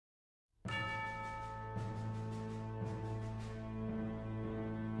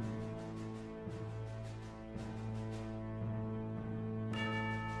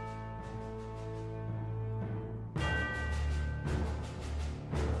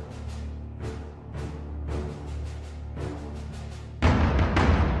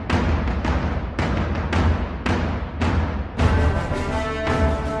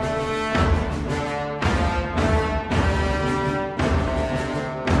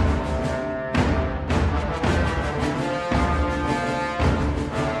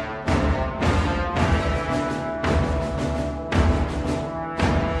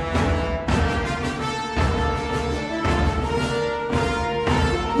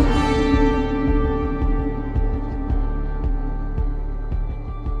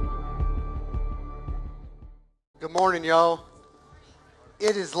morning, y'all.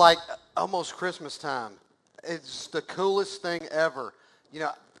 It is like almost Christmas time. It's the coolest thing ever. You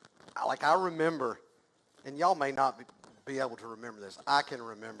know, I remember, and y'all may not be able to remember this. I can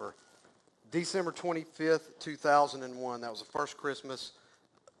remember December 25th, 2001. That was the first Christmas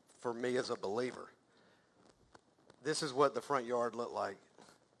for me as a believer. This is what the front yard looked like.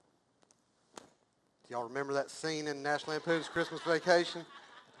 Y'all remember that scene in National Lampoon's Christmas Vacation?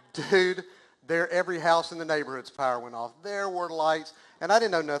 Dude, every house in the neighborhood's power went off. There were lights, and I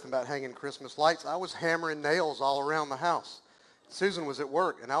didn't know nothing about hanging Christmas lights. I was hammering nails all around the house. Susan was at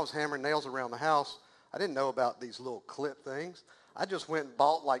work, and I was hammering nails around the house. I didn't know about these little clip things. I just went and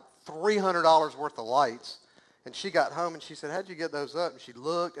bought like $300 worth of lights, and she got home, and she said, "How'd you get those up?" And she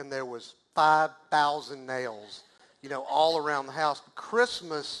looked, and there was 5,000 nails, all around the house.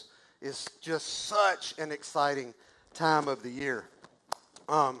 Christmas is just such an exciting time of the year.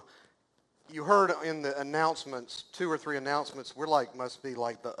 You heard in the announcements, 2 or 3 announcements, must be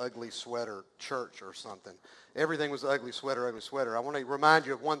like the ugly sweater church or something. Everything was ugly sweater, ugly sweater. I want to remind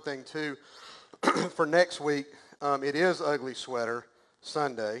you of one thing too. For next week, it is Ugly Sweater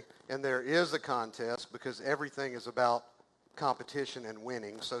Sunday, and there is a contest because everything is about competition and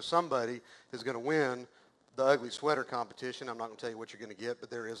winning. So somebody is going to win the ugly sweater competition. I'm not going to tell you what you're going to get, but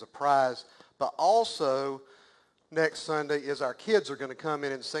there is a prize. But also, next Sunday is our kids are going to come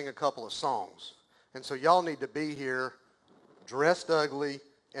in and sing a couple of songs. And so y'all need to be here dressed ugly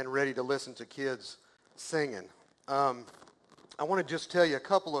and ready to listen to kids singing. I want to just tell you a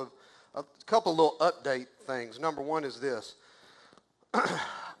couple of little update things. Number one is this.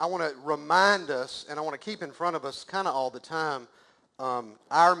 I want to remind us, and I want to keep in front of us kind of all the time,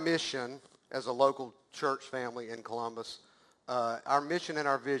 our mission as a local church family in Columbus. Our mission and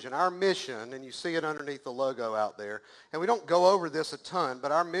our vision. Our mission, and you see it underneath the logo out there, and we don't go over this a ton,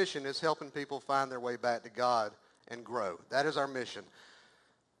 but our mission is helping people find their way back to God and grow. That is our mission.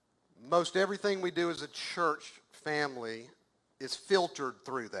 Most everything we do as a church family is filtered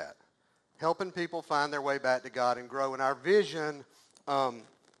through that, helping people find their way back to God and grow. And our vision,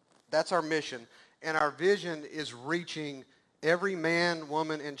 that's our mission, and our vision is reaching every man,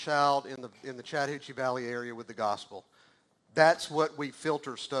 woman, and child in the Chattahoochee Valley area with the gospel. That's what we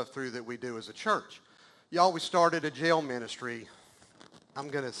filter stuff through that we do as a church. Y'all, we started a jail ministry,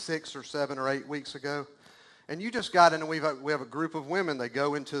 6 or 7 or 8 weeks ago. And you just got in, and we have a group of women. They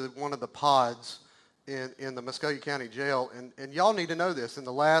go into one of the pods in the Muskogee County Jail. And y'all need to know this. In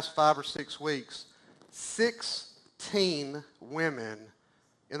the last 5 or 6 weeks, 16 women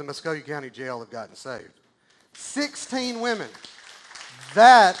in the Muskogee County Jail have gotten saved. 16 women.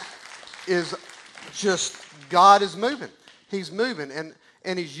 That is just, God is moving. He's moving,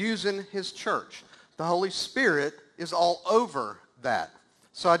 and he's using his church. The Holy Spirit is all over that.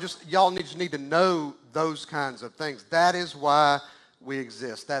 So y'all just need to know those kinds of things. That is why we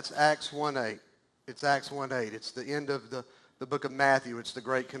exist. That's Acts 1:8. It's Acts 1:8. It's the end of the book of Matthew. It's the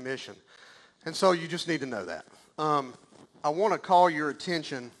Great Commission. And so you just need to know that. I want to call your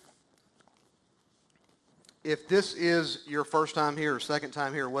attention. If this is your first time here or second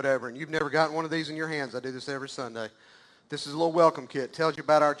time here or whatever, and you've never gotten one of these in your hands, I do this every Sunday. This is a little welcome kit. It tells you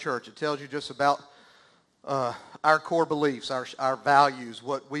about our church. It tells you just about our core beliefs, our values,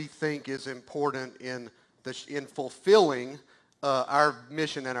 what we think is important in fulfilling our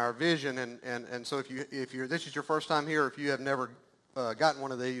mission and our vision. And so if this is your first time here, if you have never gotten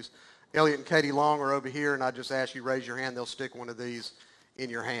one of these, Elliot and Katie Long are over here, and I just ask you raise your hand. They'll stick one of these in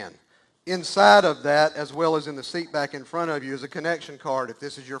your hand. Inside of that, as well as in the seat back in front of you, is a connection card. If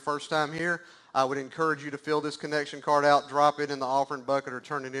this is your first time here, I would encourage you to fill this connection card out, drop it in the offering bucket, or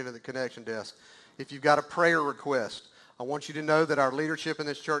turn it into the connection desk. If you've got a prayer request, I want you to know that our leadership in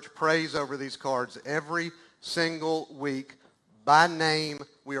this church prays over these cards every single week by name.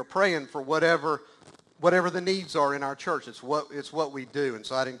 We are praying for whatever the needs are in our church. It's what we do. And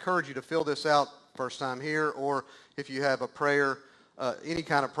so I'd encourage you to fill this out first time here, or if you have a prayer, any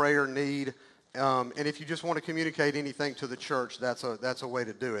kind of prayer need, and if you just want to communicate anything to the church, that's a way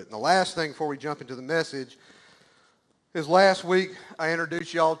to do it. And the last thing before we jump into the message is last week I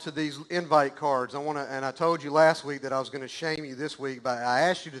introduced y'all to these invite cards. And I told you last week that I was going to shame you this week, but I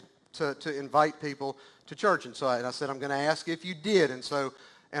asked you to invite people to church, and I said I'm going to ask if you did, and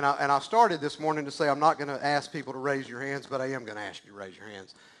I started this morning to say I'm not going to ask people to raise your hands, but I am going to ask you to raise your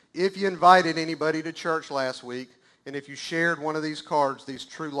hands. If you invited anybody to church last week, and if you shared one of these cards, these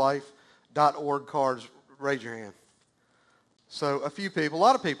TrueLife.org cards, raise your hand. So a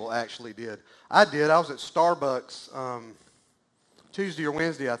lot of people actually did. I did. I was at Starbucks Tuesday or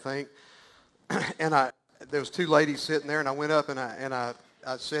Wednesday, I think, and there was 2 ladies sitting there, and I went up and I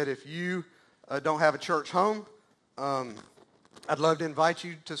said, if you don't have a church home, I'd love to invite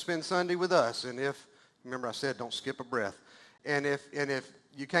you to spend Sunday with us. And if, remember I said don't skip a breath. And if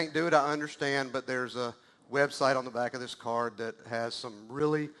you can't do it, I understand, but there's a website on the back of this card that has some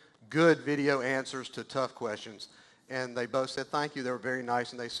really good video answers to tough questions. And they both said thank you. They were very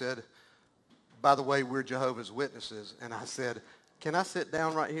nice. And they said, by the way, we're Jehovah's Witnesses. And I said, can I sit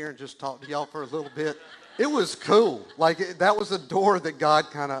down right here and just talk to y'all for a little bit? It was cool. Like, that was a door that God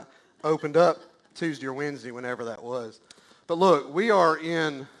kind of opened up Tuesday or Wednesday, whenever that was. But look, we are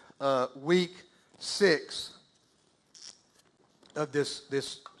in week 6 of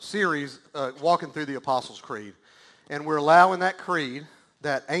this series, walking through the Apostles' Creed. And we're allowing that creed,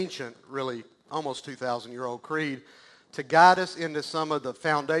 that ancient, really almost 2,000-year-old creed, to guide us into some of the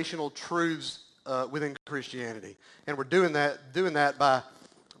foundational truths within Christianity. And we're doing that by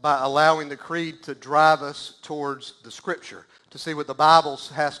allowing the creed to drive us towards the Scripture, to see what the Bible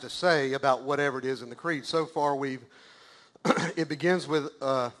has to say about whatever it is in the creed. So far, it begins with,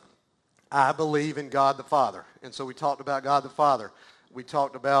 I believe in God the Father. And so we talked about God the Father. We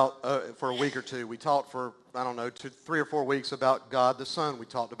talked about, for a week or two, we talked for, 3 or 4 weeks about God the Son. We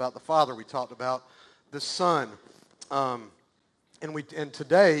talked about the Father. We talked about the Son. And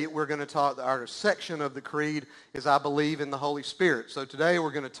today we're going to talk, our section of the creed is I believe in the Holy Spirit. So today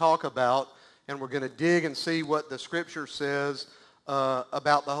we're going to talk about, and we're going to dig and see what the Scripture says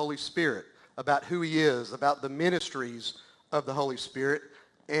about the Holy Spirit, about who He is, about the ministries of the Holy Spirit,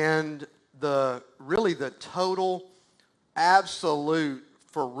 and the total, absolute,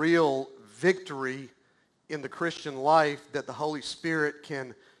 for real victory in the Christian life that the Holy Spirit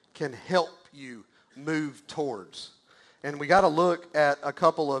can help you move towards. And we got to look at a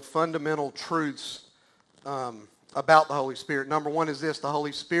couple of fundamental truths about the Holy Spirit. Number one is this: the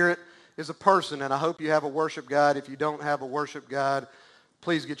Holy Spirit is a person, and I hope you have a worship guide. If you don't have a worship guide,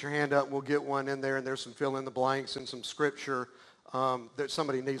 please get your hand up and we'll get one in there, and there's some fill in the blanks and some scripture.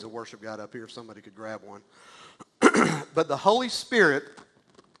 Somebody needs a worship guide up here if somebody could grab one. But the Holy Spirit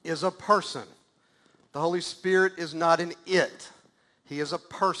is a person. The Holy Spirit is not an it. He is a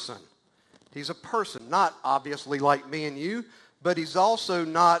person. He's a person, not obviously like me and you, but He's also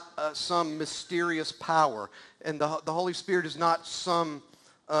not some mysterious power. And the Holy Spirit is not some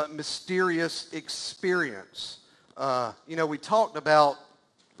mysterious experience. We talked about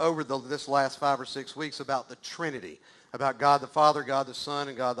over this last 5 or 6 weeks about the Trinity, about God the Father, God the Son,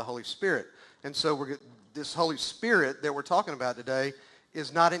 and God the Holy Spirit. And so this Holy Spirit that we're talking about today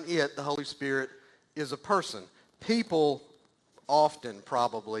is not an it. The Holy Spirit is a person. People often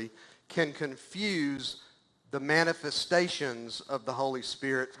probably can confuse the manifestations of the Holy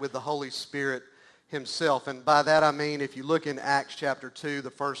Spirit with the Holy Spirit Himself. And by that I mean, if you look in Acts chapter 2,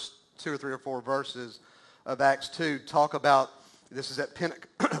 the first 2 or 3 or 4 verses of Acts 2 talk about, this is at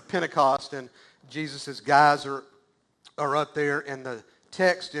Pentecost, and Jesus' guys are up there, and the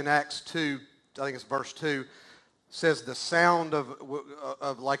text in Acts 2, I think it's verse 2, says the sound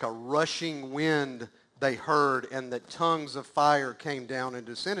of like a rushing wind they heard, and that tongues of fire came down and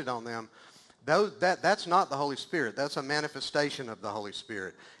descended on them. That's not the Holy Spirit. That's a manifestation of the Holy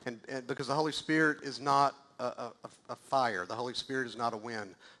Spirit. And because the Holy Spirit is not a fire. The Holy Spirit is not a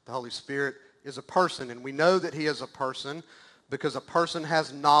wind. The Holy Spirit is a person. And we know that He is a person because a person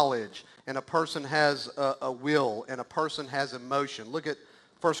has knowledge, and a person has a will, and a person has emotion. Look at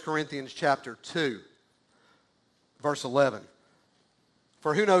 1 Corinthians chapter 2, verse 11.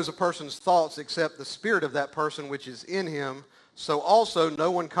 For who knows a person's thoughts except the spirit of that person which is in him? So also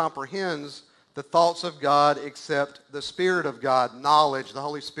no one comprehends the thoughts of God except the Spirit of God. Knowledge. The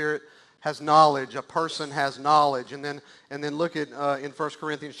Holy Spirit has knowledge. A person has knowledge. And then look at in 1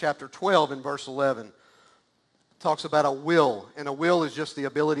 Corinthians chapter 12 and verse 11. It talks about a will. And a will is just the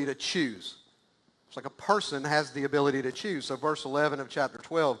ability to choose. It's like a person has the ability to choose. So verse 11 of chapter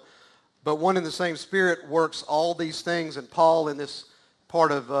 12. But one and the same Spirit works all these things. And Paul in this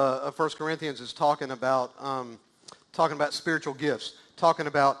part of 1 Corinthians is talking about spiritual gifts, talking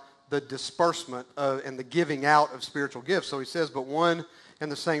about the disbursement and the giving out of spiritual gifts. So he says, but one and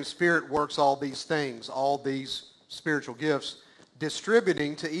the same Spirit works all these things, all these spiritual gifts,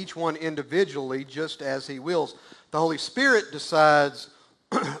 distributing to each one individually just as He wills. The Holy Spirit decides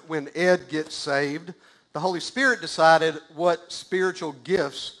when Ed gets saved. The Holy Spirit decided what spiritual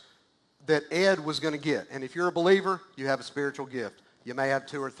gifts that Ed was going to get. And if you're a believer, you have a spiritual gift. You may have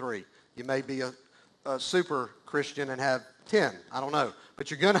 2 or 3. You may be a super Christian and have 10. I don't know.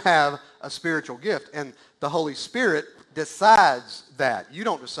 But you're going to have a spiritual gift. And the Holy Spirit decides that. You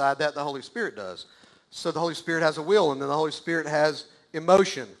don't decide that. The Holy Spirit does. So the Holy Spirit has a will, and then the Holy Spirit has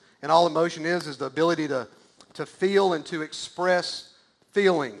emotion. And all emotion is the ability to feel and to express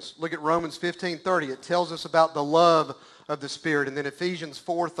feelings. Look at Romans 15:30. It tells us about the love of the Spirit. And then Ephesians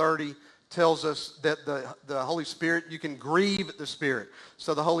 4:30 tells us that the Holy Spirit, you can grieve the Spirit.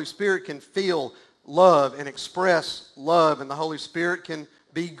 So the Holy Spirit can feel love and express love, and the Holy Spirit can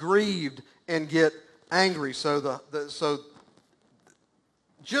be grieved and get angry. So so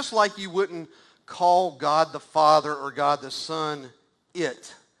just like you wouldn't call God the Father or God the Son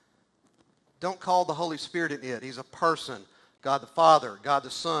it, don't call the Holy Spirit an it. He's a person. God the Father, God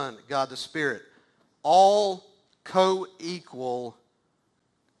the Son, God the Spirit. All co-equal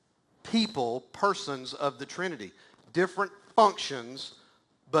people, persons of the Trinity. Different functions,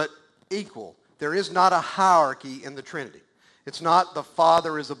 but equal. There is not a hierarchy in the Trinity. It's not the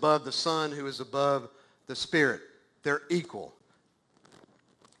Father is above the Son who is above the Spirit. They're equal.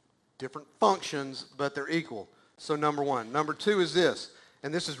 Different functions, but they're equal. So number one. Number two is this,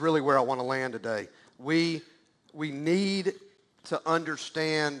 and this is really where I want to land today. We need to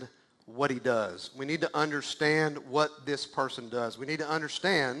understand what he does. We need to understand what this person does. We need to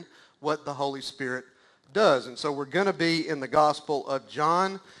understand what the Holy Spirit does. And so we're going to be in the Gospel of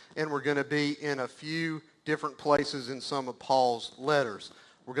John, and we're going to be in a few different places in some of Paul's letters.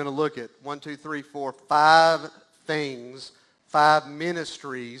 We're going to look at 5 things, 5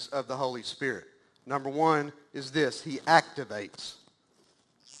 ministries of the Holy Spirit. Number one is this: he activates.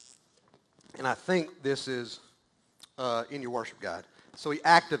 And I think this is in your worship guide. So he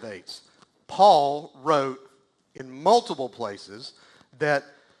activates. Paul wrote in multiple places that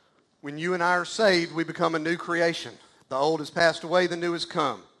when you and I are saved, we become a new creation. The old has passed away, the new has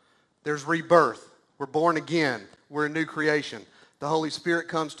come. There's rebirth. We're born again. We're a new creation. The Holy Spirit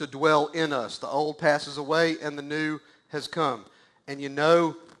comes to dwell in us. The old passes away and the new has come. And you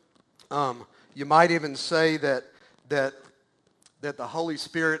know, you might even say that the Holy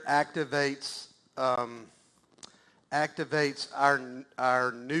Spirit activates our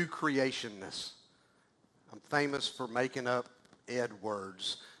new creationness. I'm famous for making up Ed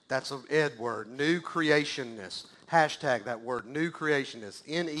words. That's an Ed word, new creationness. Hashtag that word, new creationness.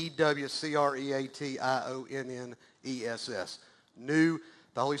 NEWCREATIONNESS. New,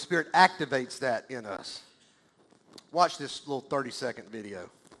 the Holy Spirit activates that in us. Watch this little 30-second video.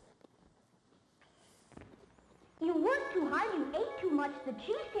 You worked too hard, you ate too much, the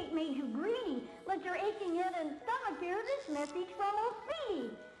cheesecake made you greedy. Let your aching head and stomach hear this message from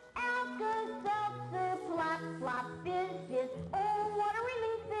O'Feedy. Alka-Seltzer, plop, plop, fizz, fizz, oh, what a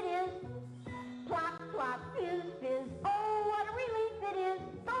relief it is. Plop, plop, fizz, fizz, oh, what a relief it is.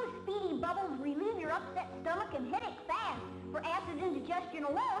 Those speedy bubbles relieve your upset stomach and headache fast. For acid indigestion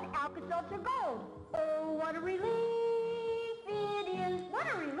alone, Alka-Seltzer Gold. Oh, what a relief it is. What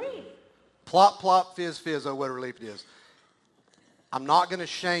a relief. Plop, plop, fizz, fizz, oh, what a relief it is. I'm not going to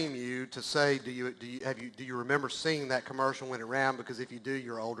shame you to say, do you remember seeing that commercial when it ran? Because if you do,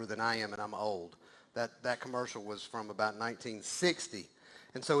 you're older than I am, and I'm old. That commercial was from about 1960.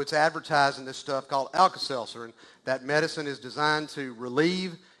 And so it's advertising this stuff called Alka-Seltzer, and that medicine is designed to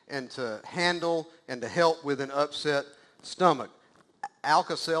relieve and to handle and to help with an upset stomach.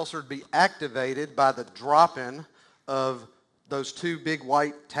 Alka-Seltzer would be activated by the dropping of those 2 big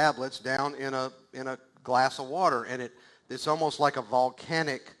white tablets down in a glass of water, and it's almost like a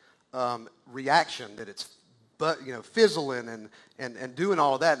volcanic reaction that it's fizzling and doing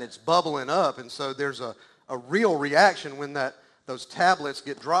all of that, and it's bubbling up, and so there's a real reaction when those tablets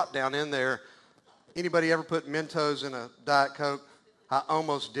get dropped down in there. Anybody ever put Mentos in a Diet Coke? I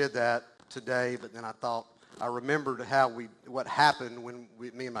almost did that today, but then I remembered what happened when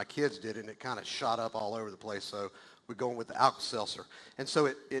me and my kids did it, and it kind of shot up all over the place. So we're going with the Alka-Seltzer. And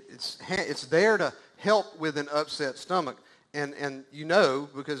so it's there to help with an upset stomach. And you know,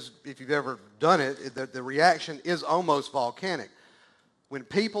 because if you've ever done it, the reaction is almost volcanic. When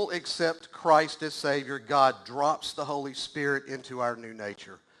people accept Christ as Savior, God drops the Holy Spirit into our new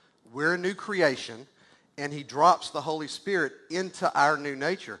nature. We're a new creation, and he drops the Holy Spirit into our new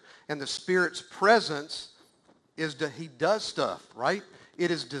nature. And the Spirit's presence he does stuff, right? It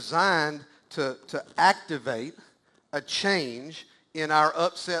is designed to activate a change in our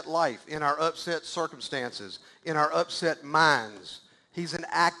upset life, in our upset circumstances, in our upset minds. He's an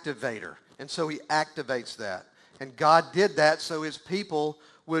activator, and so he activates that. And God did that so his people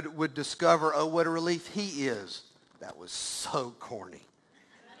would discover, oh, what a relief he is. That was so corny.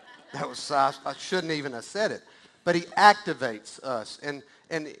 I shouldn't even have said it. But he activates us, and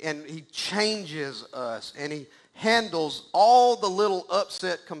he changes us, and he handles all the little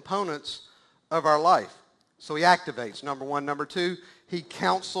upset components of our life. So he activates, number one. Number two, he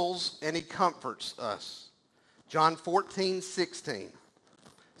counsels and he comforts us. John 14:16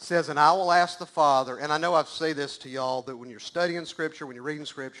 says, and I will ask the Father, and I know I've said this to y'all, that when you're studying Scripture, when you're reading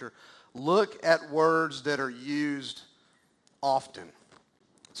Scripture, look at words that are used often.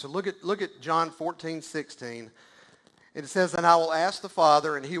 So look at John 14:16. It says, and I will ask the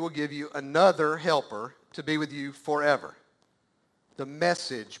Father, and he will give you another helper to be with you forever. The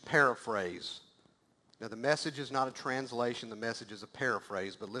Message paraphrase. Now, the Message is not a translation. The Message is a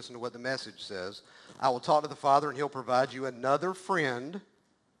paraphrase. But listen to what the Message says. I will talk to the Father, and he'll provide you another friend.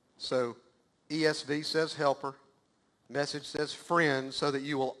 So ESV says helper. Message says friend, so that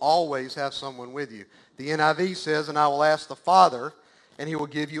you will always have someone with you. The NIV says, and I will ask the Father, and he will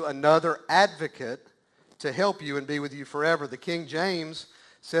give you another advocate to help you and be with you forever. The King James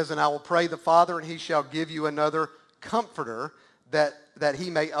says, and I will pray the Father, and he shall give you another comforter, that he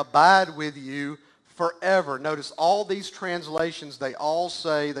may abide with you forever. Notice all these translations, they all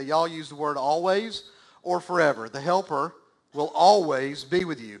use the word always or forever. The helper will always be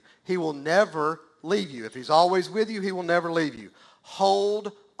with you. He will never leave you. If he's always with you, he will never leave you.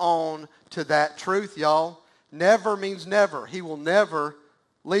 Hold on to that truth, y'all. Never means never. He will never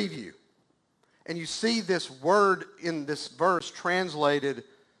leave you. And you see this word in this verse translated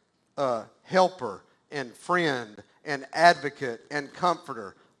helper and friend and advocate and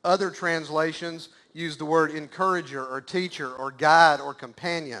comforter. Other translations use the word encourager or teacher or guide or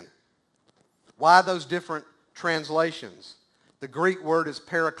companion. Why those different translations? The Greek word is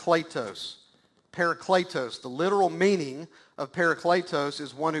parakletos. Parakletos, the literal meaning of parakletos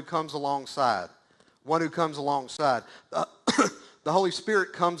is one who comes alongside. One who comes alongside. The Holy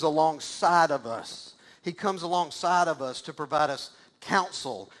Spirit comes alongside of us. He comes alongside of us to provide us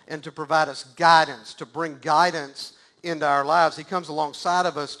counsel and to provide us guidance, to bring guidance into our lives. He comes alongside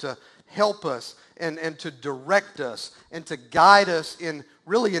of us to help us and to direct us and to guide us in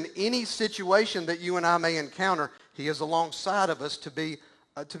any situation that you and I may encounter. He is alongside of us to be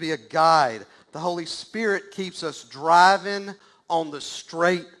a guide. The Holy Spirit keeps us driving on the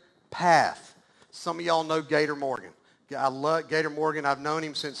straight path. Some of y'all know Gator Morgan. I love Gator Morgan. I've known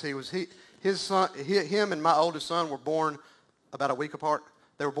him since him and my oldest son were born about a week apart.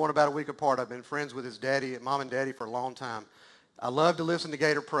 They were born about a week apart. I've been friends with his daddy, mom and daddy, for a long time. I love to listen to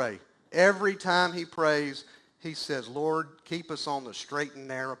Gator pray. Every time he prays, he says, Lord, keep us on the straight and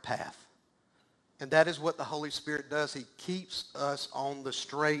narrow path. And that is what the Holy Spirit does. He keeps us on the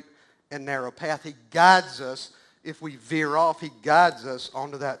straight and narrow path. He guides us. If we veer off, he guides us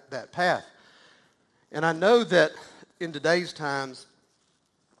onto that path. And I know that in today's times,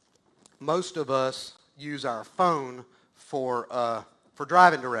 most of us use our phone for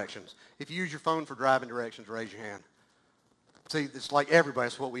driving directions. If you use your phone for driving directions, raise your hand. See, it's like everybody,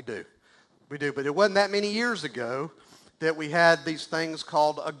 it's what we do. We do, but it wasn't that many years ago that we had these things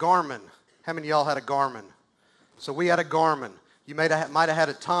called a Garmin. How many of y'all had a Garmin? So we had a Garmin. You might have had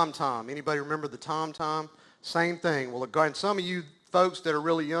a TomTom. Anybody remember the TomTom? Same thing. Well, and some of you folks that are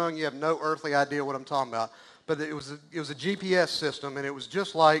really young, you have no earthly idea what I'm talking about. But it was a GPS system, and it was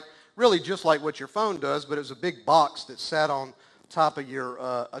just like what your phone does, but it was a big box that sat on top of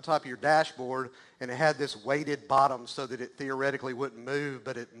your dashboard, and it had this weighted bottom so that it theoretically wouldn't move,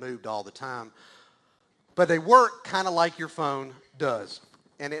 but it moved all the time. But they work kind of like your phone does,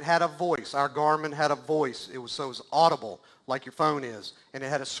 and it had a voice. Our Garmin had a voice. It was audible like your phone is, and it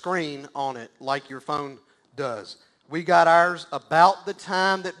had a screen on it like your phone does. We got ours about the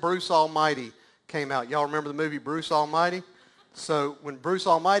time that Bruce Almighty came out. Y'all remember the movie Bruce Almighty? So when Bruce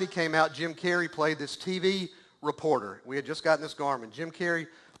Almighty came out, Jim Carrey played this TV reporter. We had just gotten this Garmin. Jim Carrey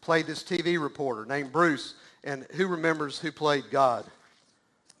played this TV reporter named Bruce. And who remembers who played God?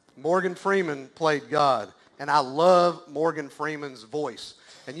 Morgan Freeman played God. And I love Morgan Freeman's voice.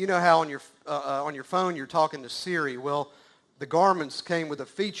 And you know how on your phone you're talking to Siri? Well, the Garmin's came with a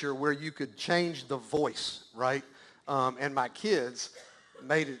feature where you could change the voice, right? And my kids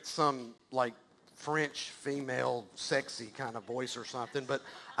made it some like French female sexy kind of voice or something, but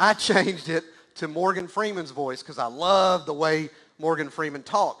I changed it to Morgan Freeman's voice because I love the way Morgan Freeman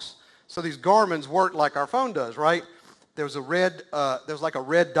talks. So these Garmin's work like our phone does, right? There's like a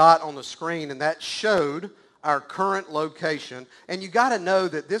red dot on the screen, and that showed our current location. And you got to know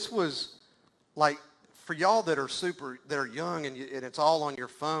that this was like, for y'all that are young and it's all on your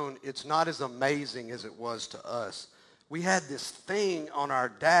phone, it's not as amazing as it was to us. We had this thing on our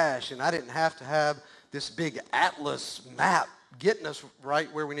dash, and I didn't have to have this big atlas map getting us right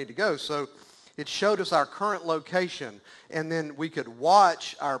where we need to go. So it showed us our current location, and then we could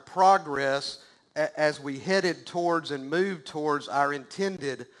watch our progress as we headed towards and moved towards our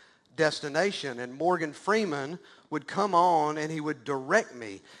intended destination. And Morgan Freeman would come on and he would direct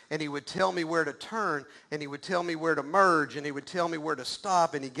me, and he would tell me where to turn, and he would tell me where to merge, and he would tell me where to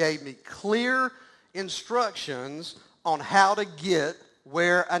stop, and he gave me clear instructions on how to get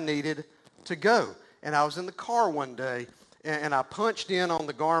where I needed to go. And I was in the car one day, and I punched in on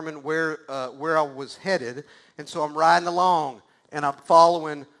the Garmin where I was headed, and so I'm riding along, and I'm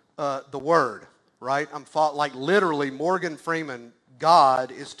following the Word, right? Like literally Morgan Freeman,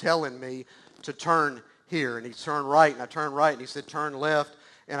 God is telling me to turn here, and he turned right, and I turned right, and he said turn left,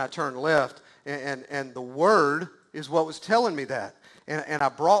 and I turned left, and the Word is what was telling me that. And I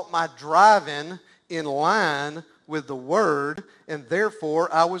brought my driving in line with the Word, and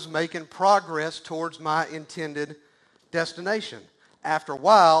therefore I was making progress towards my intended destination. After a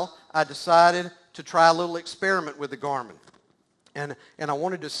while, I decided to try a little experiment with the Garmin. And I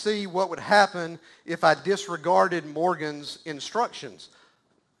wanted to see what would happen if I disregarded Morgan's instructions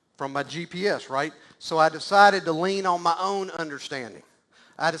from my GPS, right? So I decided to lean on my own understanding.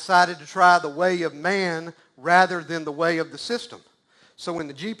 I decided to try the way of man rather than the way of the system. So when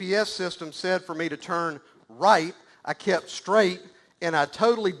the GPS system said for me to turn right, I kept straight, and I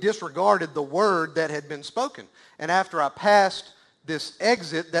totally disregarded the word that had been spoken. And after I passed this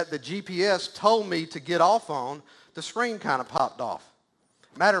exit that the GPS told me to get off on, the screen kind of popped off.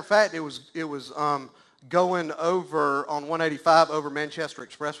 Matter of fact, it was going over on 185 over Manchester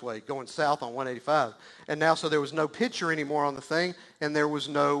Expressway, going south on 185. And now, so there was no picture anymore on the thing, and there was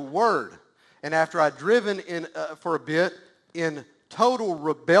no word. And after I'd driven in for a bit in total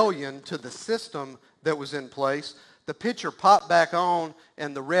rebellion to the system that was in place, the picture popped back on,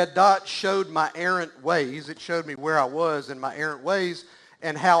 and the red dot showed my errant ways. It showed me where I was in my errant ways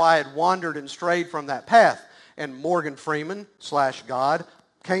and how I had wandered and strayed from that path. And Morgan Freeman / God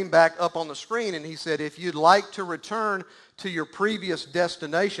came back up on the screen, and he said, if you'd like to return to your previous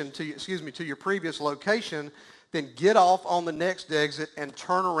destination, to your previous location, then get off on the next exit and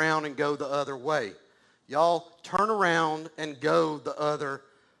turn around and go the other way. Y'all, turn around and go the other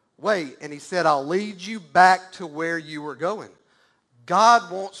way. And he said, I'll lead you back to where you were going.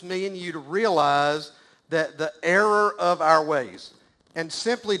 God wants me and you to realize that the error of our ways, and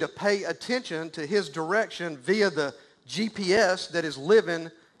simply to pay attention to his direction via the GPS that is living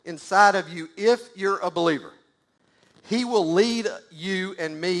inside of you if you're a believer. He will lead you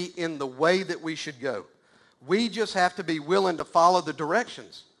and me in the way that we should go. We just have to be willing to follow the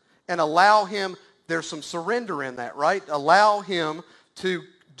directions and allow him. There's some surrender in that, right? Allow him to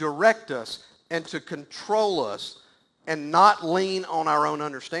direct us and to control us and not lean on our own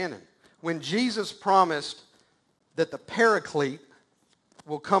understanding. When Jesus promised that the Paraclete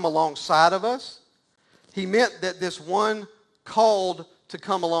will come alongside of us, he meant that this one called to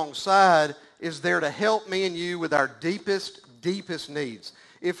come alongside is there to help me and you with our deepest needs.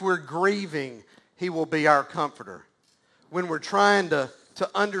 If we're grieving, he will be our comforter. When we're trying to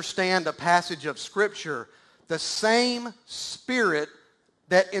understand a passage of Scripture, the same Spirit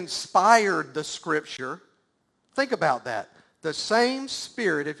that inspired the Scripture, think about that. The same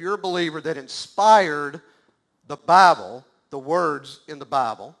Spirit, if you're a believer, that inspired the Bible, the words in the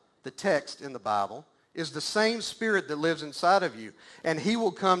Bible, the text in the Bible, is the same Spirit that lives inside of you. And he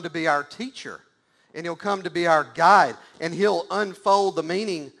will come to be our teacher, and he'll come to be our guide, and he'll unfold the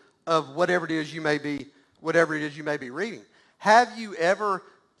meaning of whatever it is you may be reading. Have you ever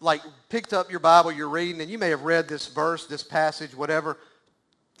picked up your Bible, you're reading, and you may have read this verse, this passage, whatever,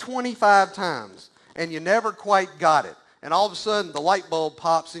 25 times, and you never quite got it. And all of a sudden, the light bulb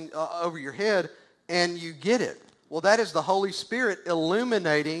pops in, over your head, and you get it. Well, that is the Holy Spirit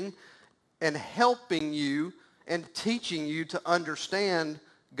illuminating and helping you and teaching you to understand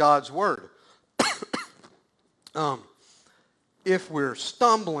God's Word. If we're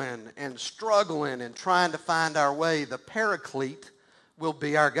stumbling and struggling and trying to find our way, the Paraclete will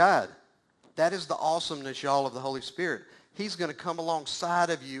be our guide. That is the awesomeness, y'all, of the Holy Spirit. He's going to come alongside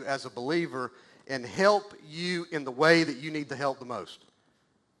of you as a believer and help you in the way that you need the help the most.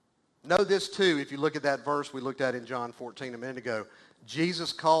 Know this too, if you look at that verse we looked at in John 14 a minute ago,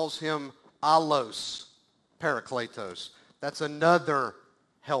 Jesus calls him allos, parakletos. That's another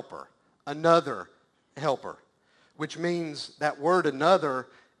helper, which means that word another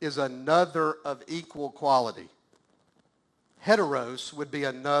is another of equal quality. Heteros would be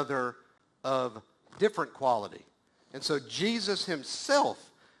another of different quality. And so Jesus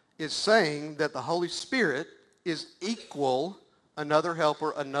himself is saying that the Holy Spirit is equal, another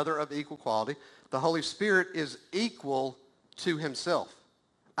helper, another of equal quality. The Holy Spirit is equal to himself,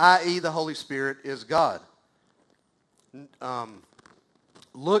 i.e. the Holy Spirit is God.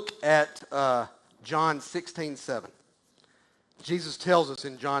 Look at John 16:7. Jesus tells us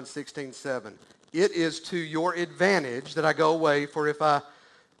in John 16:7, It is to your advantage that I go away, for if I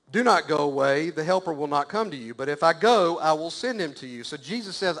do not go away, the helper will not come to you. But if I go, I will send him to you. So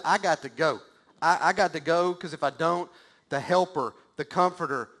Jesus says, I got to go. I got to go because if I don't, the helper, the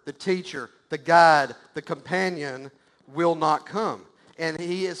comforter, the teacher, the guide, the companion will not come. And it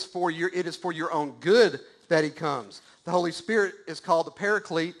is for your own good that he comes. The Holy Spirit is called the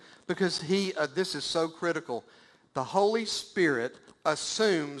Paraclete because this is so critical. The Holy Spirit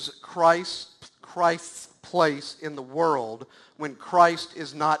assumes Christ's place in the world when Christ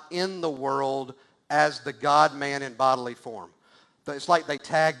is not in the world as the God-man in bodily form. It's like they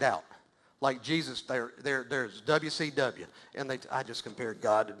tagged out. Like Jesus, there's WCW. And I just compared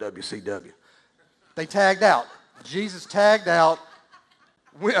God to WCW. They tagged out. Jesus tagged out,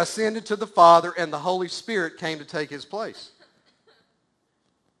 we ascended to the Father, and the Holy Spirit came to take his place.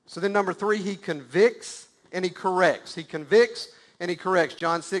 So then number 3, he convicts and he corrects. He convicts and he corrects.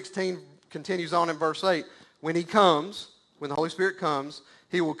 John 16 continues on in verse 8. When the Holy Spirit comes,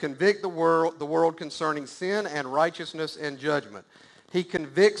 he will convict the world concerning sin and righteousness and judgment. He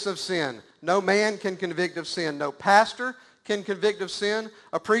convicts of sin. No man can convict of sin. No pastor can convict of sin.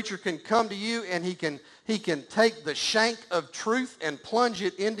 A preacher can come to you and he can take the shank of truth and plunge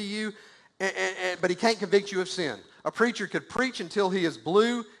it into you, but he can't convict you of sin. A preacher could preach until he is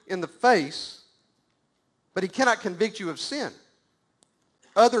blue in the face, but he cannot convict you of sin.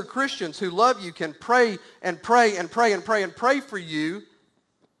 Other Christians who love you can pray and pray and pray and pray and pray for you,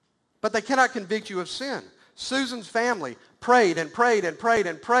 but they cannot convict you of sin. Susan's family prayed and prayed and prayed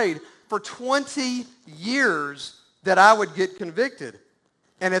and prayed for 20 years that I would get convicted.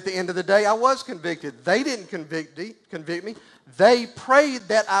 And at the end of the day, I was convicted. They didn't convict me. They prayed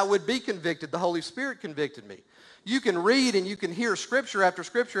that I would be convicted. The Holy Spirit convicted me. You can read and you can hear scripture after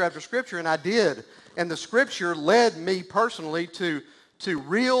scripture after scripture, and I did. And the scripture led me personally to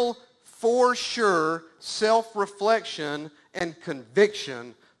real, for sure, self-reflection and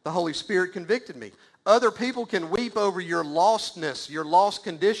conviction. The Holy Spirit convicted me. Other people can weep over your lostness, your lost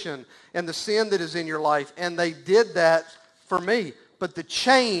condition, and the sin that is in your life, and they did that for me. But the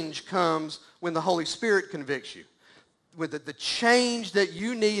change comes when the Holy Spirit convicts you. With the change that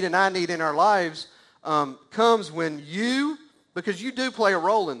you need and I need in our lives comes when you, because you do play a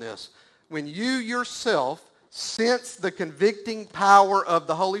role in this, when you yourself sense the convicting power of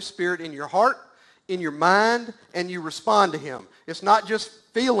the Holy Spirit in your heart, in your mind, and you respond to him. It's not just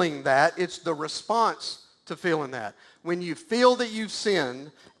feeling that, it's the response to feeling that. When you feel that you've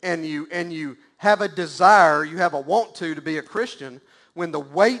sinned and you have a desire, you have a want to be a Christian, when the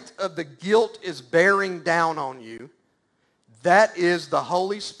weight of the guilt is bearing down on you, that is the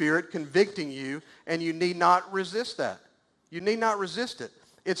Holy Spirit convicting you, and you need not resist that. You need not resist it.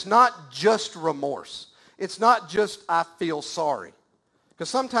 It's not just remorse. It's not just I feel sorry. Because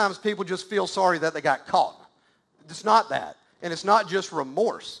sometimes people just feel sorry that they got caught. It's not that. And it's not just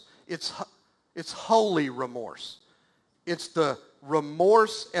remorse. It's holy remorse. It's the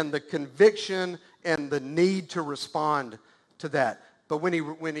remorse and the conviction and the need to respond to that. But when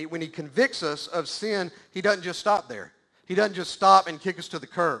he convicts us of sin, he doesn't just stop there. He doesn't just stop and kick us to the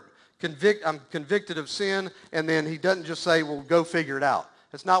curb. I'm convicted of sin, and then he doesn't just say, well, go figure it out.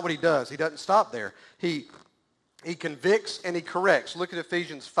 That's not what he does. He doesn't stop there. He convicts and he corrects. Look at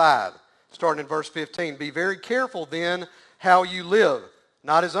Ephesians 5, starting in verse 15. Be very careful then how you live,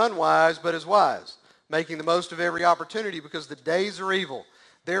 not as unwise, but as wise, making the most of every opportunity because the days are evil.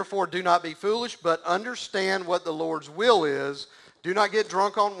 Therefore, do not be foolish, but understand what the Lord's will is. Do not get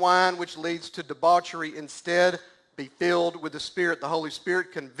drunk on wine, which leads to debauchery. Instead, be filled with the Spirit. The Holy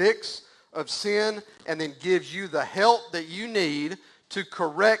Spirit convicts of sin and then gives you the help that you need to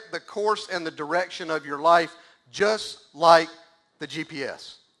correct the course and the direction of your life, just like the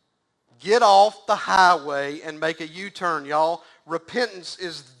GPS. Get off the highway and make a U-turn, y'all. Repentance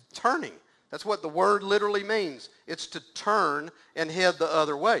is turning. That's what the word literally means. It's to turn and head the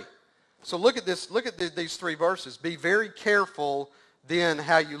other way. So look at this. Look at these 3 verses. Be very careful then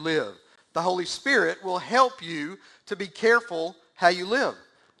how you live. The Holy Spirit will help you to be careful how you live.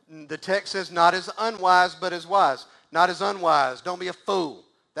 The text says not as unwise, but as wise. Not as unwise. Don't be a fool.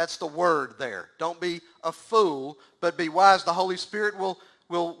 That's the word there. Don't be a fool, but be wise. The Holy Spirit will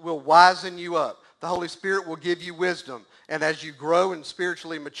wisen you up. The Holy Spirit will give you wisdom. And as you grow and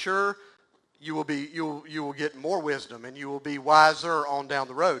spiritually mature, you will get more wisdom and you will be wiser on down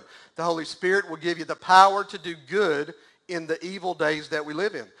the road. The Holy Spirit will give you the power to do good in the evil days that we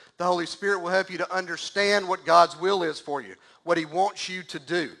live in. The Holy Spirit will help you to understand what God's will is for you, what he wants you to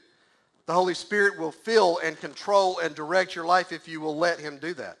do. The Holy Spirit will fill and control and direct your life if you will let him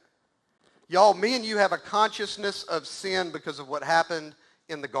do that. Y'all, me and you have a consciousness of sin because of what happened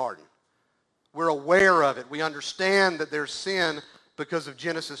in the garden. We're aware of it. We understand that there's sin because of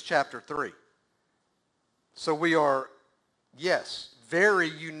Genesis chapter 3. So we are, yes, very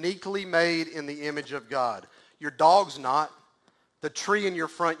uniquely made in the image of God. Your dog's not. The tree in your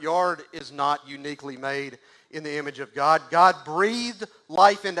front yard is not uniquely made in the image of God. God breathed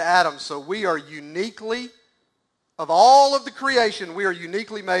life into Adam, so we are uniquely, of all of the creation, we are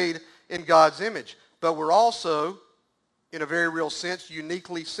uniquely made in God's image. But we're also, in a very real sense,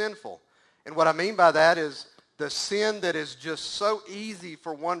 uniquely sinful. And what I mean by that is the sin that is just so easy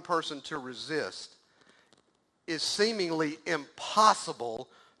for one person to resist is seemingly impossible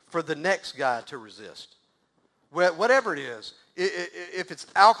for the next guy to resist. Whatever it is, if it's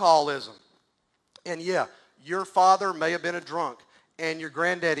alcoholism, and yeah, your father may have been a drunk, and your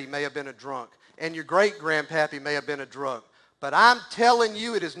granddaddy may have been a drunk, and your great-grandpappy may have been a drunk, but I'm telling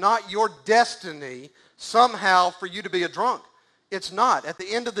you, it is not your destiny somehow for you to be a drunk. It's not. At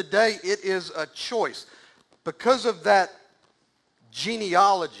the end of the day, it is a choice. Because of that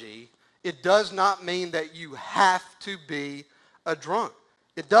genealogy, it does not mean that you have to be a drunk.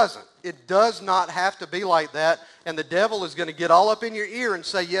 It doesn't. It does not have to be like that, and the devil is going to get all up in your ear and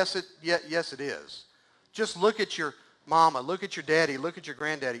say, yes, it is. Just look at your mama, look at your daddy, look at your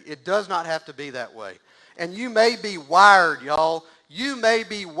granddaddy. It does not have to be that way. And you may be wired, y'all. You may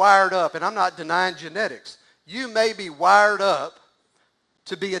be wired up, and I'm not denying genetics. You may be wired up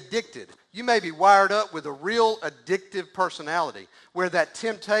to be addicted. You may be wired up with a real addictive personality where that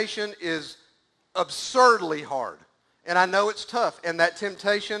temptation is absurdly hard. And I know it's tough, and that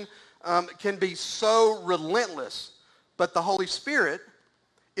temptation can be so relentless. But the Holy Spirit,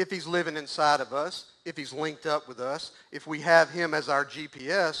 if he's living inside of us, if he's linked up with us, if we have him as our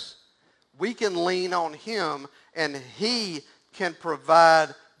GPS, we can lean on him, and he can provide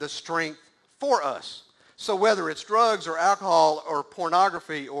the strength for us. So whether it's drugs or alcohol or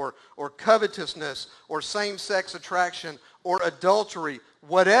pornography or covetousness or same-sex attraction or adultery,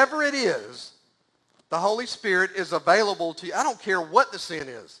 whatever it is, the Holy Spirit is available to you. I don't care what the sin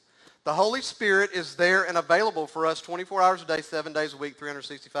is. The Holy Spirit is there and available for us 24 hours a day, 7 days a week,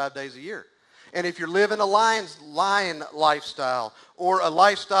 365 days a year. And if you're living a lion lifestyle or a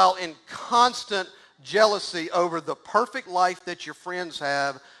lifestyle in constant jealousy over the perfect life that your friends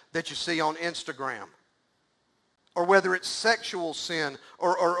have that you see on Instagram, or whether it's sexual sin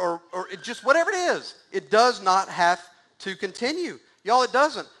or just whatever it is, it does not have to continue. Y'all, it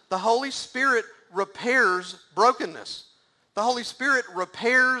doesn't. The Holy Spirit repairs brokenness. The Holy Spirit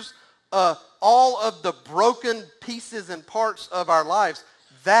repairs all of the broken pieces and parts of our lives.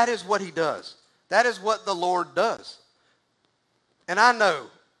 That is what he does. That is what the Lord does. And I know,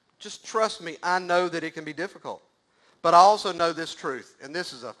 just trust me, I know that it can be difficult. But I also know this truth, and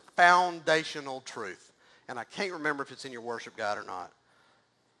this is a foundational truth. And I can't remember if it's in your worship guide or not.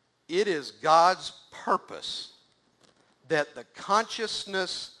 It is God's purpose that the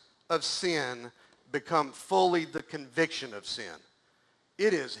consciousness of sin become fully the conviction of sin.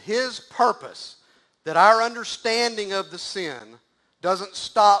 It is his purpose that our understanding of the sin doesn't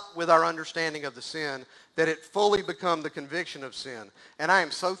stop with our understanding of the sin, that it fully become the conviction of sin. And I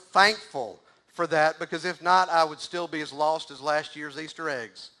am so thankful for that, because if not, I would still be as lost as last year's Easter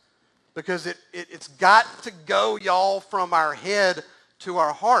eggs. Because it's got to go, y'all, from our head to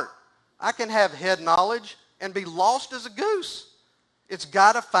our heart. I can have head knowledge and be lost as a goose. It's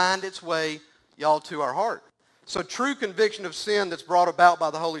got to find its way, y'all, to our heart. So true conviction of sin that's brought about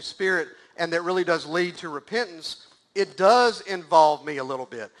by the Holy Spirit and that really does lead to repentance, it does involve me a little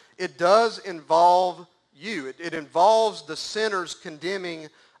bit. It does involve you. It involves the sinner's condemning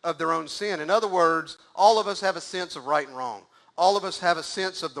of their own sin. In other words, all of us have a sense of right and wrong. All of us have a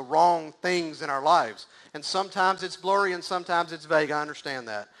sense of the wrong things in our lives. And sometimes it's blurry and sometimes it's vague. I understand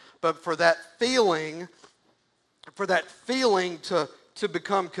that. But for that feeling to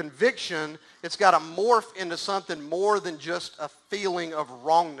become conviction, it's got to morph into something more than just a feeling of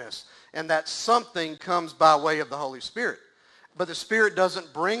wrongness. And that something comes by way of the Holy Spirit. But the Spirit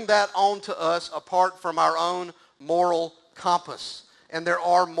doesn't bring that on to us apart from our own moral compass. And there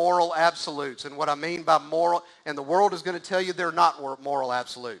are moral absolutes. And what I mean by moral, and the world is going to tell you they're not moral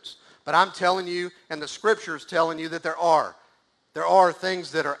absolutes. But I'm telling you, and the Scripture is telling you that there are. There are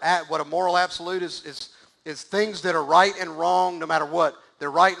things that are, what a moral absolute is things that are right and wrong no matter what. They're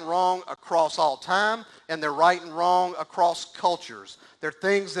right and wrong across all time, and they're right and wrong across cultures. They're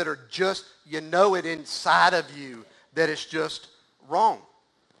things that are just, you know it inside of you that it's just wrong.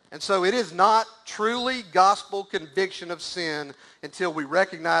 And so it is not truly gospel conviction of sin until we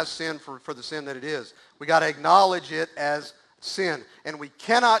recognize sin for the sin that it is. We got to acknowledge it as sin. And we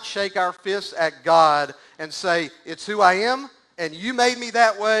cannot shake our fists at God and say, it's who I am, and you made me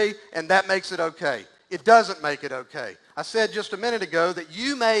that way, and that makes it okay. It doesn't make it okay. I said just a minute ago that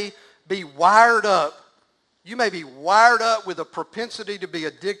you may be wired up with a propensity to be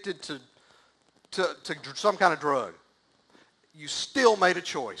addicted to some kind of drug. You still made a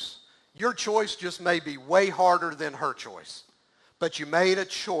choice. Your choice just may be way harder than her choice. But you made a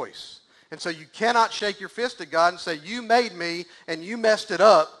choice. And so you cannot shake your fist at God and say, you made me and you messed it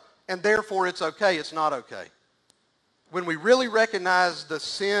up, and therefore it's okay. It's not okay. When we really recognize the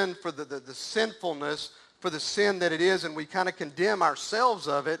sin for the sinfulness for the sin that it is, and we kind of condemn ourselves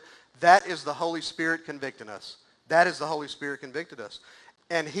of it, that is the Holy Spirit convicting us. That is the Holy Spirit convicted us.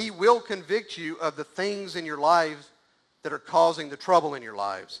 And he will convict you of the things in your lives that are causing the trouble in your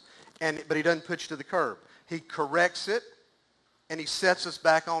lives. But he doesn't put you to the curb. He corrects it, and he sets us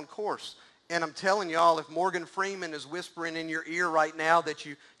back on course. And I'm telling y'all, if Morgan Freeman is whispering in your ear right now that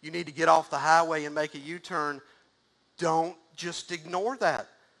you need to get off the highway and make a U-turn, don't just ignore that.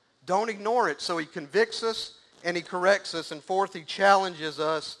 Don't ignore it. So he convicts us and he corrects us. And fourth, he challenges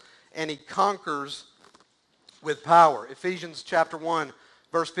us and he conquers with power. Ephesians chapter 1,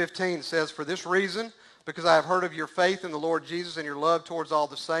 verse 15 says, "For this reason, because I have heard of your faith in the Lord Jesus and your love towards all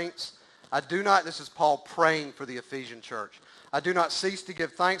the saints, this is Paul praying for the Ephesian church. I do not cease to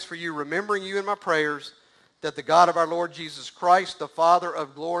give thanks for you, remembering you in my prayers, that the God of our Lord Jesus Christ, the Father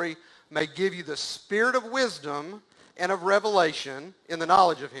of glory, may give you the spirit of wisdom and of revelation in the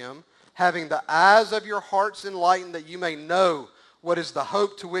knowledge of him, having the eyes of your hearts enlightened, that you may know what is the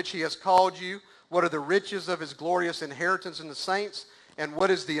hope to which he has called you, what are the riches of his glorious inheritance in the saints, and what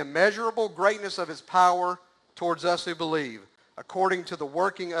is the immeasurable greatness of his power towards us who believe, according to the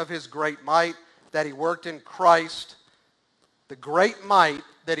working of his great might that he worked in Christ." The great might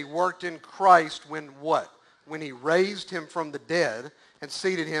that he worked in Christ when what? When he raised him from the dead and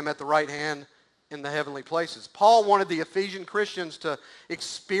seated him at the right hand in the heavenly places. Paul wanted the Ephesian Christians to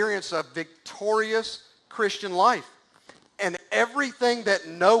experience a victorious Christian life and everything that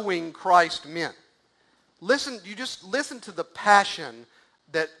knowing Christ meant. You just listen to the passion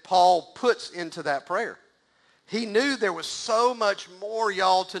that Paul puts into that prayer. He knew there was so much more,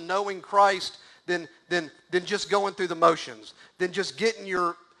 y'all, to knowing Christ than just going through the motions, than just getting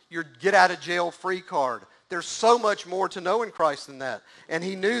your get out of jail free card. There's so much more to know in Christ than that. And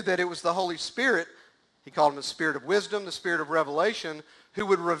he knew that it was the Holy Spirit, he called him the Spirit of wisdom, the Spirit of revelation, who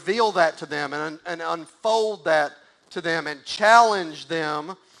would reveal that to them and unfold that to them and challenge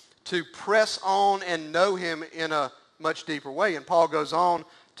them to press on and know him in a much deeper way. And Paul goes on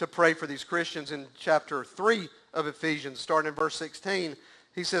to pray for these Christians in chapter 3 of Ephesians, starting in verse 16.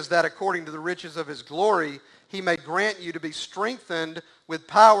 He says that according to the riches of his glory, he may grant you to be strengthened with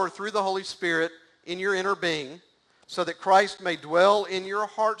power through the Holy Spirit in your inner being, so that Christ may dwell in your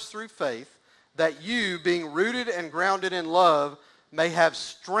hearts through faith, that you, being rooted and grounded in love, may have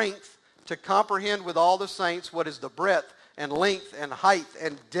strength to comprehend with all the saints what is the breadth and length and height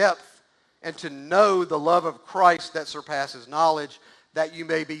and depth, and to know the love of Christ that surpasses knowledge, that you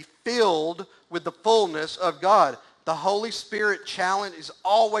may be filled with the fullness of God. The Holy Spirit challenge is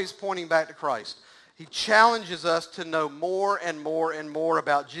always pointing back to Christ. He challenges us to know more and more and more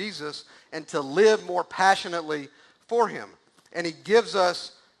about Jesus and to live more passionately for him. And he gives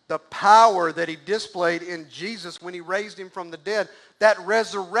us the power that he displayed in Jesus when he raised him from the dead. That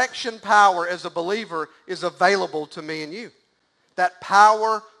resurrection power as a believer is available to me and you. That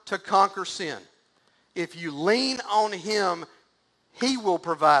power to conquer sin. If you lean on him, he will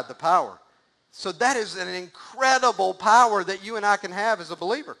provide the power. So that is an incredible power that you and I can have as a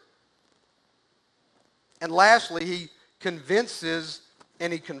believer. And lastly, he convinces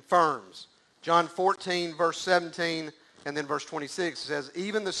and he confirms. John 14, verse 17, and then verse 26 says,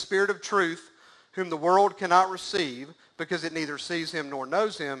 "Even the Spirit of truth, whom the world cannot receive, because it neither sees him nor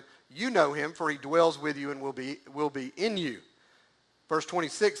knows him, you know him, for he dwells with you and will be in you." Verse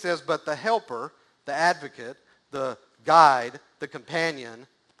 26 says, "But the helper, the advocate, the guide, the companion,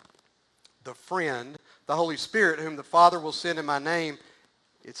 the friend, the Holy Spirit, whom the Father will send in my name,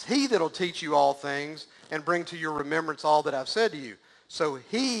 it's he that will teach you all things and bring to your remembrance all that I've said to you." So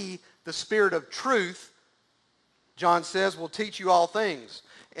he, the Spirit of truth, John says, will teach you all things.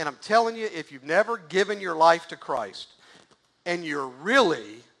 And I'm telling you, if you've never given your life to Christ and you're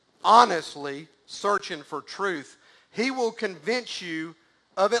really, honestly searching for truth, he will convince you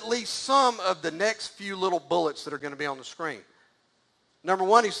of at least some of the next few little bullets that are going to be on the screen. Number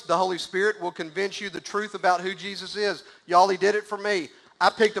one, the Holy Spirit will convince you the truth about who Jesus is. Y'all, he did it for me. I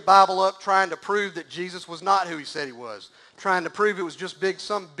picked the Bible up trying to prove that Jesus was not who he said he was. Trying to prove it was just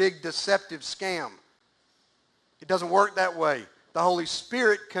some big deceptive scam. It doesn't work that way. The Holy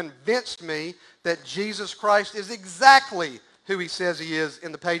Spirit convinced me that Jesus Christ is exactly who he says he is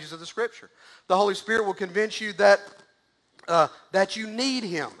in the pages of the Scripture. The Holy Spirit will convince you that you need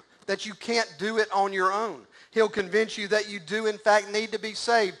him, that you can't do it on your own. He'll convince you that you do, in fact, need to be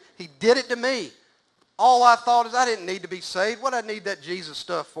saved. He did it to me. All I thought is I didn't need to be saved. What I need that Jesus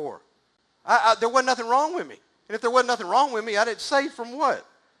stuff for? There wasn't nothing wrong with me. And if there wasn't nothing wrong with me, I didn't save from what?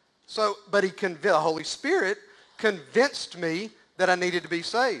 But the Holy Spirit convinced me that I needed to be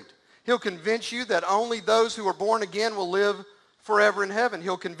saved. He'll convince you that only those who are born again will live forever in heaven.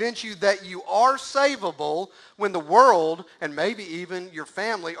 He'll convince you that you are savable when the world, and maybe even your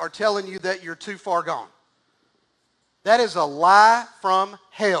family, are telling you that you're too far gone. That is a lie from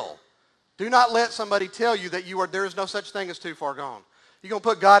hell. Do not let somebody tell you that there is no such thing as too far gone. You're going to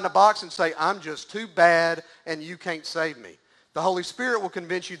put God in a box and say, I'm just too bad and you can't save me. The Holy Spirit will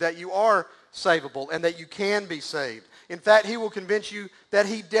convince you that you are savable and that you can be saved. In fact, he will convince you that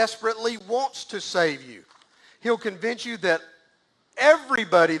he desperately wants to save you. He'll convince you that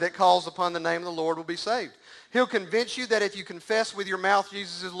everybody that calls upon the name of the Lord will be saved. He'll convince you that if you confess with your mouth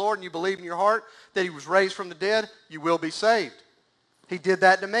Jesus is Lord and you believe in your heart that he was raised from the dead, you will be saved. He did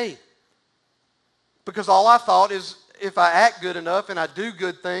that to me. Because all I thought is if I act good enough and I do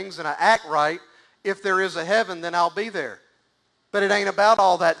good things and I act right, if there is a heaven, then I'll be there. But it ain't about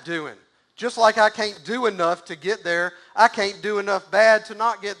all that doing. Just like I can't do enough to get there, I can't do enough bad to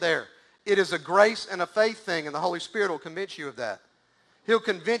not get there. It is a grace and a faith thing, and the Holy Spirit will convince you of that. He'll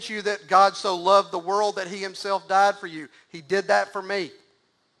convince you that God so loved the world that he himself died for you. He did that for me.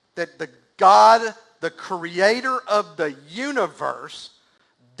 That the God, the creator of the universe,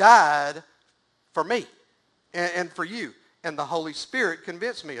 died for me and for you. And the Holy Spirit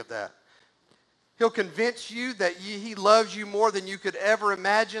convinced me of that. He'll convince you that he loves you more than you could ever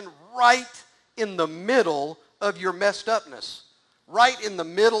imagine right in the middle of your messed upness, right in the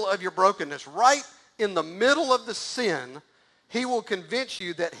middle of your brokenness, right in the middle of the sin. He will convince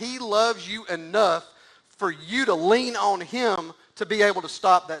you that he loves you enough for you to lean on him to be able to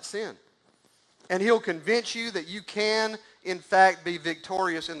stop that sin. And he'll convince you that you can, in fact, be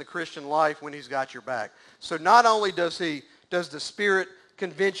victorious in the Christian life when he's got your back. So not only does the Spirit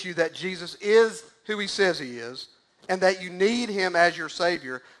convince you that Jesus is who he says he is and that you need him as your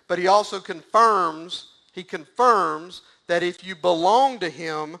Savior, but he also confirms that if you belong to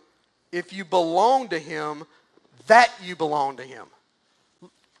him, that you belong to him.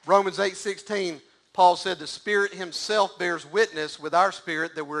 Romans 8:16, Paul said the Spirit himself bears witness with our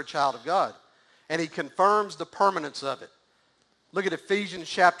spirit that we're a child of God. And he confirms the permanence of it. Look at Ephesians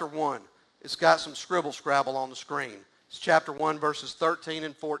chapter 1. It's got some scribble-scrabble on the screen. It's chapter 1, verses 13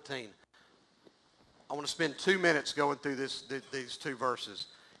 and 14. I want to spend 2 minutes going through these two verses.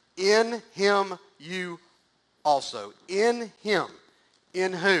 In him you also. In him.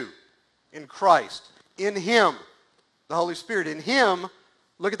 In who? In Christ. In him. The Holy Spirit. In him,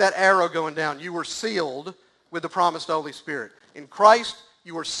 look at that arrow going down. You were sealed with the promised Holy Spirit. In Christ,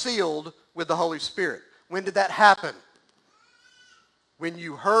 you were sealed with the Holy Spirit. When did that happen? When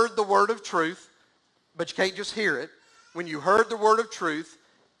you heard the word of truth, but you can't just hear it. When you heard the word of truth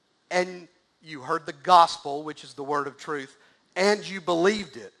and you heard the gospel, which is the word of truth, and you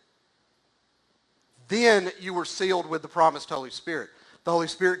believed it, then you were sealed with the promised Holy Spirit. The Holy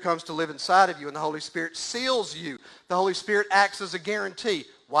Spirit comes to live inside of you, and the Holy Spirit seals you. The Holy Spirit acts as a guarantee.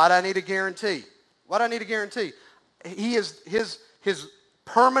 Why do I need a guarantee? Why do I need a guarantee? His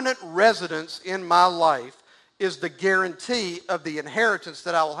permanent residence in my life is the guarantee of the inheritance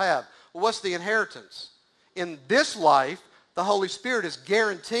that I will have. Well, what's the inheritance? In this life, the Holy Spirit is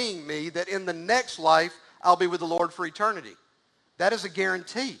guaranteeing me that in the next life, I'll be with the Lord for eternity. That is a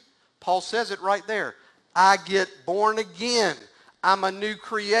guarantee. Paul says it right there. I get born again. I'm a new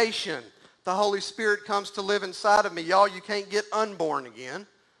creation. The Holy Spirit comes to live inside of me. Y'all, you can't get unborn again,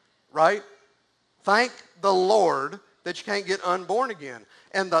 right? Thank the Lord that you can't get unborn again.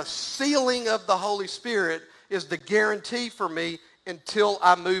 And the sealing of the Holy Spirit is the guarantee for me until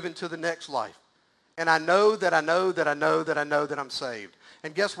I move into the next life. And I know that I'm saved.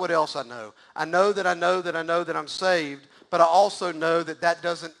 And guess what else I know? I know that I'm saved, but I also know that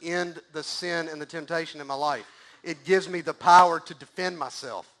doesn't end the sin and the temptation in my life. It gives me the power to defend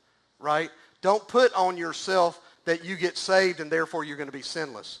myself, right? Don't put on yourself that you get saved and therefore you're going to be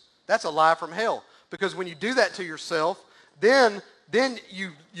sinless. That's a lie from hell. Because when you do that to yourself, then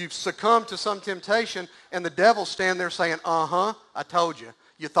you succumb to some temptation and the devil stand there saying, I told you.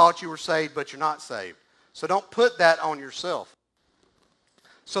 You thought you were saved, but you're not saved. So don't put that on yourself.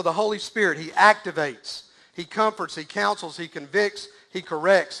 So the Holy Spirit, he activates, he comforts, he counsels, he convicts, he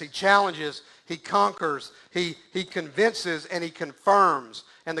corrects, he challenges, he conquers, he convinces, and he confirms.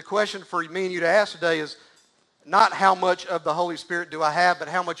 And the question for me and you to ask today is, Not how much of the Holy Spirit do I have, but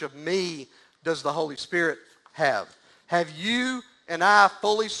how much of me does the Holy Spirit have? Have you and I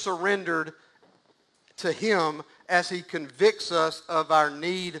fully surrendered to him as he convicts us of our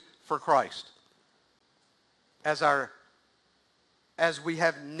need for Christ? As we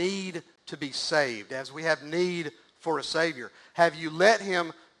have need to be saved, as we have need for a Savior? Have you let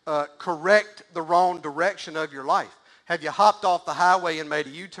him correct the wrong direction of your life? Have you hopped off the highway and made a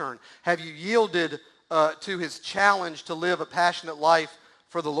U-turn? Have you yielded to his challenge to live a passionate life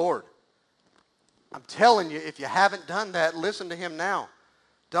for the Lord? I'm telling you, if you haven't done that, listen to him now.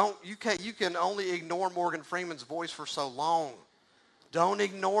 You can only ignore Morgan Freeman's voice for so long. Don't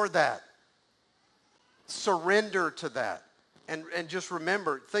ignore that. Surrender to that. And just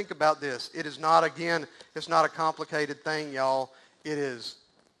remember, think about this. It is not, again, it's not a complicated thing, y'all. It is,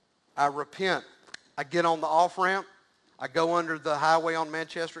 I repent. I get on the off-ramp. I go under the highway on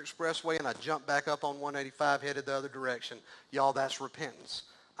Manchester Expressway, and I jump back up on 185 headed the other direction. Y'all, that's repentance.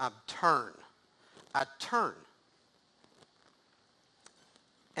 I turn.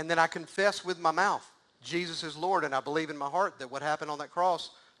 And then I confess with my mouth, Jesus is Lord, and I believe in my heart that what happened on that cross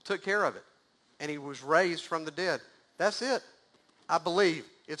took care of it. And he was raised from the dead. That's it. I believe.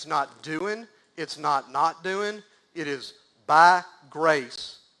 It's not doing. It's not doing. It is by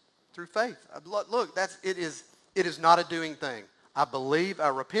grace through faith. Look, it is not a doing thing. I believe, I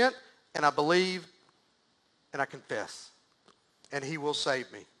repent, and I believe, and I confess. And he will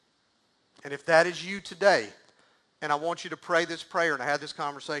save me. And if that is you today, and I want you to pray this prayer, and I had this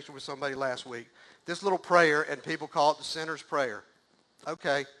conversation with somebody last week, this little prayer, and people call it the sinner's prayer.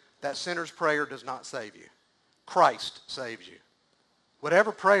 Okay, that sinner's prayer does not save you. Christ saves you.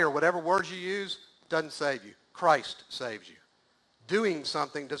 Whatever prayer, whatever words you use, doesn't save you. Christ saves you. Doing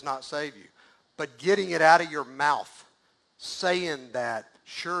something does not save you. But getting it out of your mouth, saying that,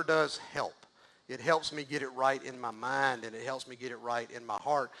 sure does help. It helps me get it right in my mind, and it helps me get it right in my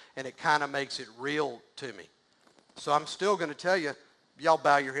heart, and it kind of makes it real to me. So I'm still going to tell you, y'all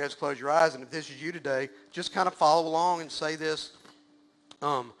bow your heads, close your eyes, and if this is you today, just kind of follow along and say this.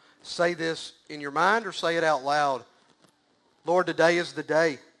 Say this in your mind or say it out loud. Lord, today is the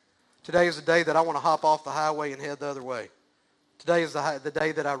day. Today is the day that I want to hop off the highway and head the other way. Today is the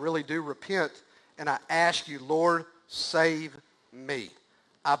day that I really do repent, and I ask you, Lord, save me.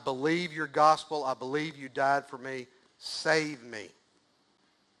 I believe your gospel. I believe you died for me. Save me.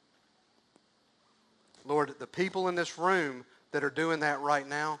 Lord, the people in this room that are doing that right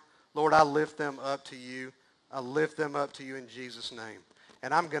now, Lord, I lift them up to you. I lift them up to you in Jesus' name.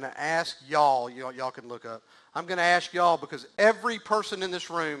 And I'm going to ask y'all can look up. I'm going to ask y'all because every person in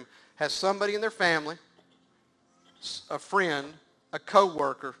this room has somebody in their family, a friend, a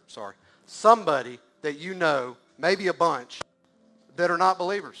coworker, somebody that you know, maybe a bunch, that are not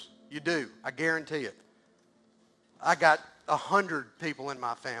believers. You do. I guarantee it. I got 100 people in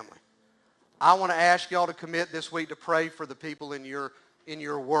my family. I want to ask y'all to commit this week to pray for the people in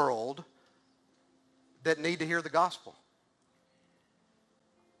your world that need to hear the gospel.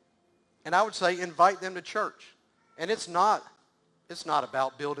 And I would say invite them to church. And it's not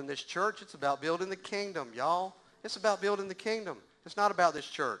about building this church. It's about building the kingdom, y'all. It's about building the kingdom. It's not about this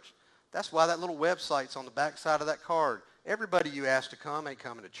church. That's why that little website's on the back side of that card. Everybody you ask to come ain't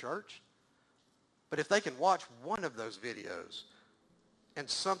coming to church. But if they can watch one of those videos and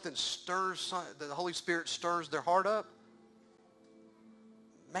something the Holy Spirit stirs their heart up,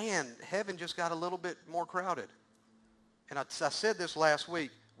 man, heaven just got a little bit more crowded. And I said this last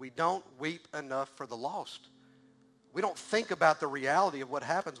week. We don't weep enough for the lost. We don't think about the reality of what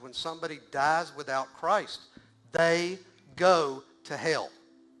happens when somebody dies without Christ. They go to hell.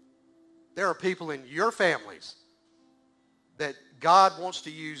 There are people in your families that God wants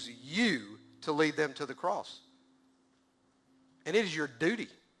to use you to lead them to the cross. And it is your duty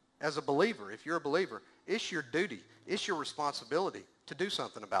as a believer, if you're a believer, it's your duty, it's your responsibility to do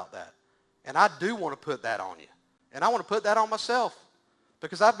something about that. And I do want to put that on you. And I want to put that on myself.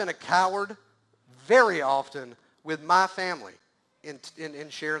 Because I've been a coward very often with my family in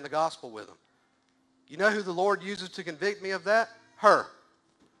sharing the gospel with them. You know who the Lord uses to convict me of that? Her.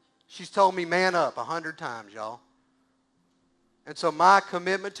 She's told me man up 100 times, y'all. And so my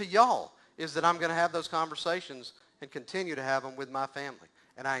commitment to y'all is that I'm going to have those conversations and continue to have them with my family.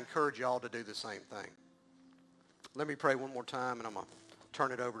 And I encourage y'all to do the same thing. Let me pray one more time, and I'm going to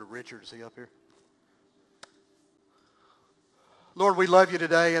turn it over to Richard. Is he up here? Lord, we love you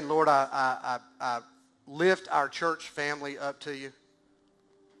today, and Lord, I lift our church family up to you.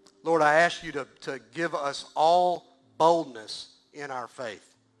 Lord, I ask you to give us all boldness in our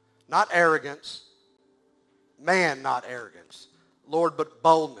faith. Not arrogance. Man, not arrogance. Lord, but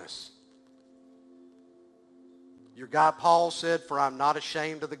boldness. Your guy Paul said, "For I'm not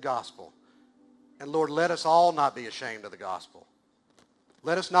ashamed of the gospel." And Lord, let us all not be ashamed of the gospel.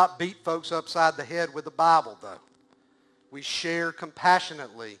 Let us not beat folks upside the head with the Bible, though. We share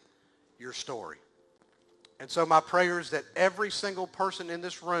compassionately your story. And so my prayer is that every single person in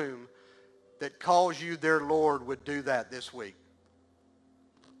this room that calls you their Lord would do that this week.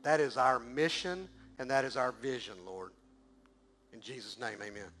 That is our mission and that is our vision, Lord. In Jesus' name,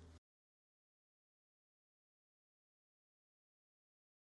 amen.